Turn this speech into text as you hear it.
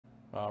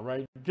All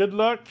right, good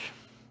luck.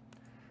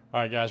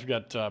 All right, guys, we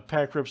got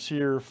pack rips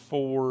here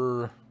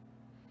for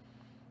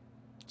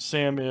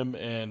Sam M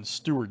and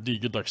Stuart D.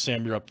 Good luck,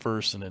 Sam. You're up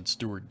first, and then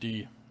Stuart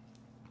D.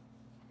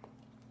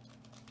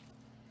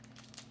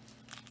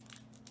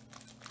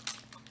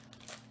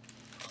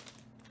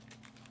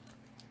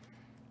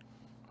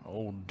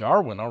 Oh,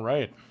 Darwin. All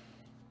right.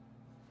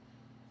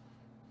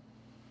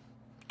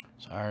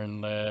 It's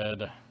Iron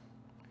Lead.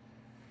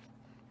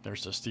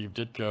 There's the Steve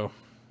Ditko.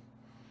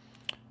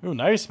 Ooh,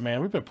 nice,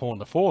 man. We've been pulling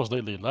the foils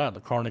lately a lot.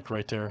 The Karnic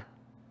right there.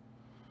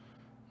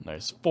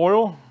 Nice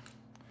foil.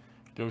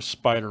 Ghost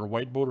Spider,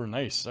 White Border.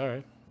 Nice. All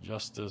right.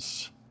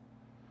 Justice.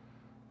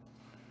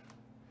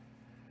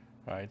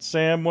 All right,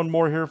 Sam, one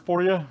more here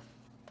for you.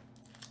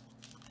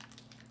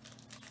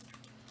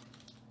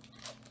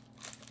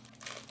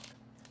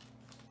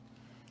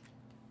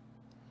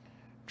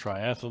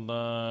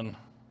 Triathlon.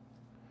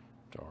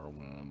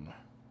 Darwin.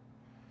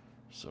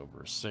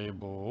 Silver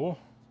Sable.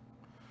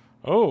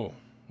 Oh,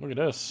 look at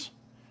this.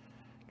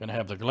 Gonna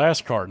have the glass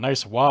card.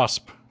 Nice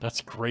Wasp.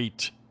 That's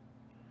great.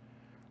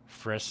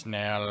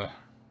 Fresnel.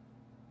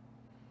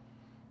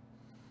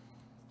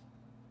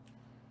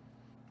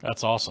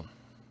 That's awesome.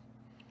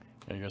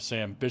 There you go,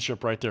 Sam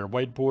Bishop right there.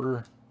 White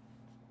border.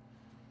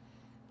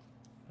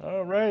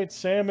 All right,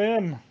 Sam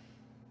M.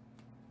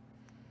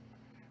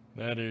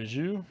 That is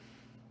you.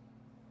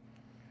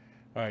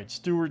 All right,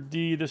 Stuart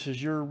D. This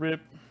is your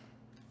rip.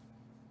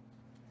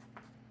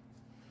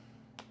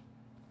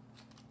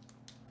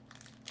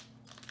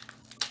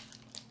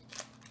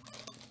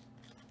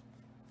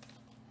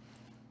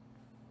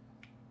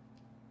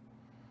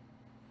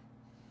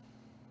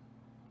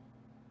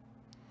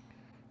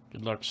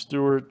 Good luck,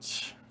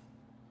 Stuart.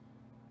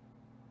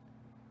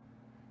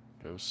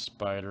 Ghost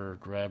Spider,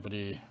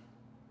 Gravity.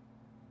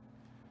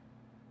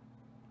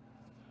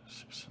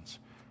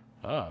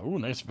 Ah, ooh,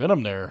 nice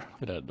Venom there.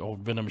 Look at that old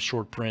Venom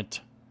short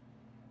print.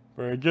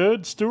 Very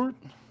good, Stuart.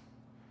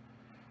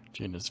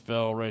 Genus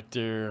Fell right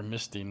there.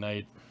 Misty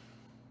Knight.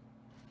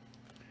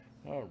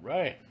 All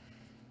right.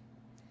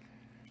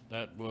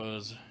 That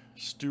was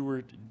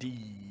Stuart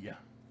D.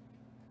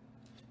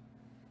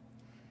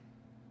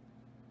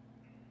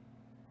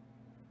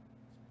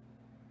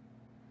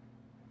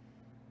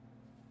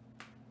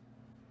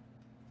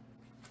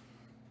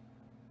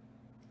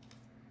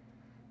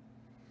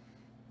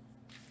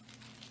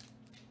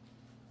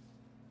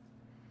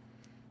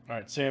 All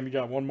right, Sam, you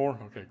got one more?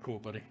 Okay, cool,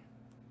 buddy.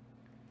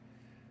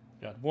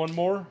 Got one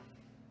more.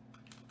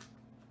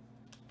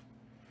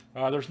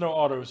 There's no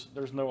autos.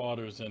 There's no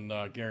autos in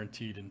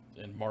guaranteed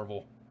in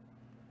Marvel.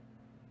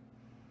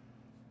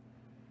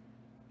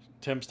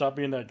 Tim, stop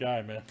being that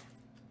guy, man.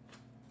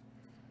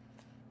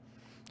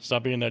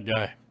 Stop being that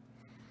guy.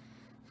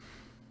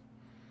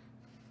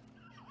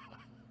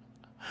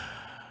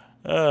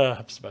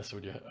 I'm just messing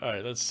with you. All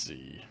right, let's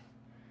see.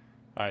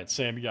 All right,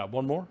 Sam, you got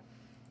one more?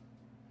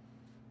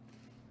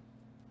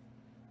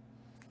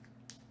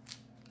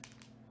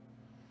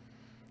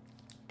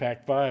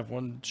 Pack 5.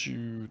 1,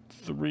 2,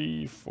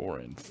 3, 4,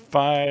 and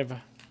 5. All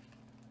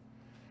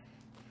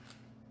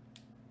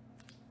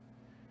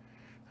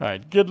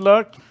right, good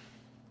luck.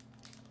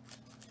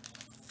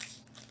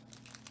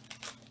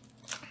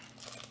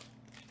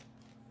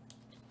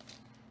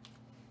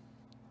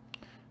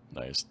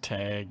 Nice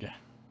tag.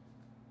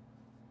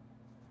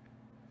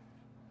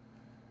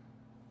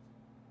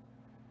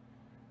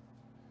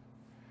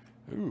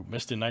 Ooh,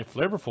 Misty Knight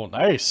Flavorful.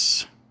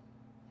 Nice.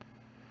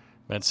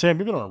 Man, Sam,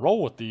 you've been on a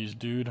roll with these,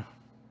 dude.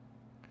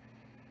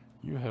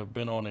 You have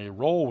been on a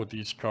roll with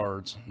these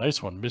cards.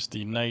 Nice one.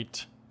 Misty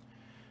Knight.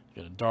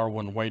 Got a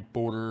Darwin white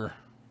border.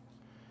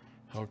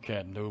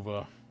 Hellcat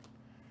Nova.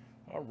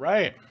 All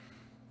right.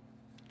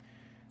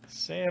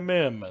 Sam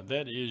M,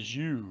 that is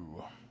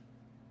you.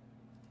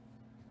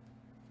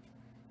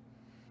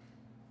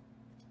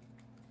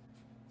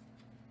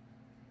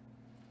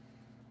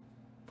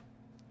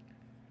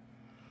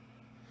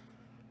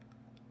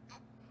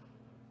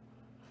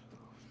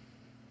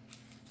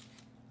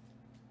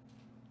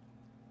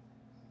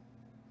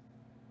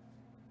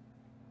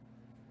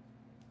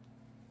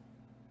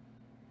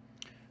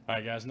 All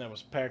right, guys, and that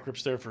was pack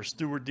rips there for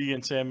Stuart D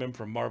and Sam M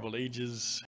from Marvel Ages.